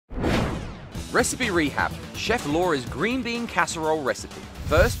Recipe Rehab, Chef Laura's green bean casserole recipe.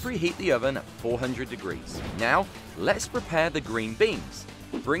 First, preheat the oven at 400 degrees. Now, let's prepare the green beans.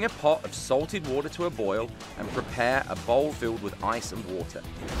 Bring a pot of salted water to a boil and prepare a bowl filled with ice and water.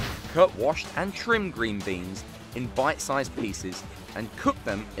 Cut washed and trimmed green beans in bite-sized pieces and cook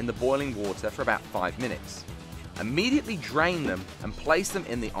them in the boiling water for about 5 minutes. Immediately drain them and place them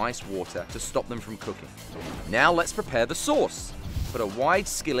in the ice water to stop them from cooking. Now let's prepare the sauce. Put a wide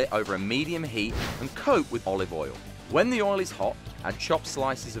skillet over a medium heat and coat with olive oil. When the oil is hot, add chopped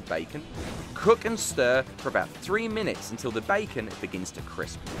slices of bacon. Cook and stir for about 3 minutes until the bacon begins to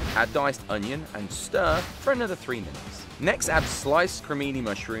crisp. Add diced onion and stir for another 3 minutes. Next, add sliced cremini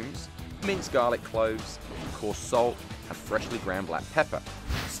mushrooms, minced garlic cloves, coarse salt, and freshly ground black pepper.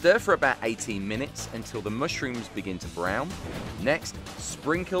 Stir for about 18 minutes until the mushrooms begin to brown. Next,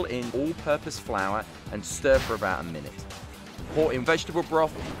 sprinkle in all-purpose flour and stir for about a minute. Pour in vegetable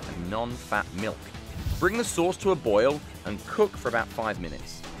broth and non-fat milk. Bring the sauce to a boil and cook for about 5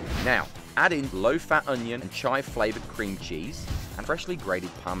 minutes. Now, add in low-fat onion and chive-flavored cream cheese and freshly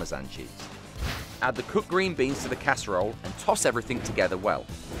grated Parmesan cheese. Add the cooked green beans to the casserole and toss everything together well.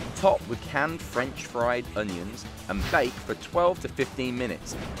 Top with canned French fried onions and bake for 12 to 15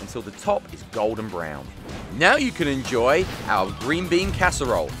 minutes until the top is golden brown. Now you can enjoy our green bean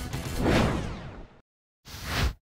casserole.